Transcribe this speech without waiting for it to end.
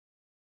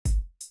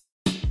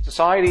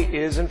Society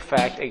is, in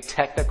fact, a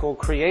technical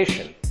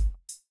creation.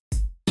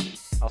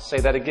 I'll say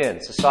that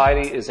again.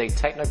 Society is a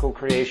technical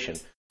creation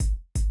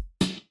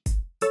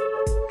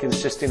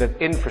consisting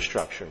of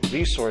infrastructure,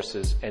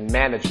 resources, and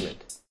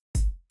management.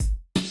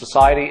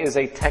 Society is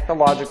a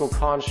technological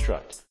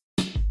construct.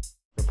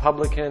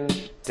 Republican,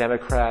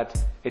 Democrat,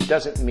 it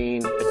doesn't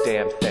mean a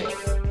damn thing.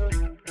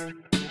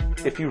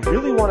 If you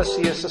really want to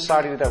see a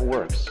society that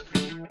works,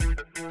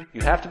 you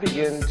have to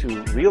begin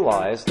to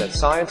realize that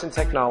science and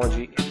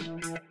technology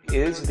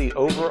is the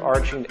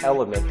overarching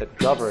element that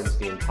governs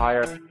the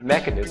entire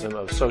mechanism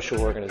of social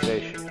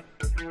organization.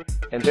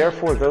 And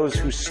therefore, those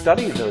who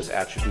study those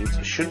attributes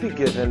should be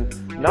given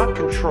not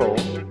control,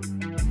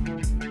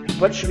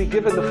 but should be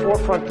given the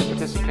forefront of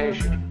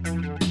participation,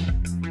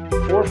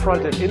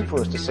 forefront of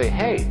influence to say,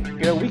 hey,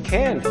 we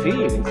can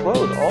feed and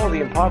clothe all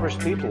the impoverished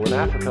people in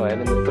Africa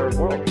and in the third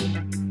world.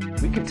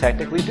 We can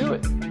technically do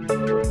it.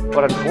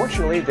 But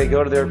unfortunately, they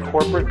go to their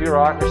corporate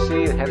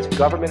bureaucracy, and hence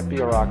government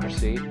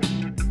bureaucracy.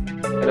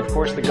 And of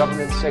course, the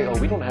governments say, oh,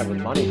 we don't have the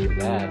money for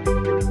that.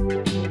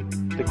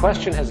 The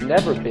question has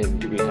never been,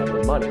 do we have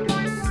the money?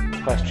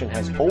 The question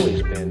has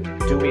always been,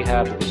 do we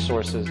have the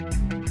resources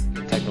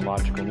and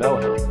technological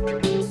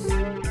know-how?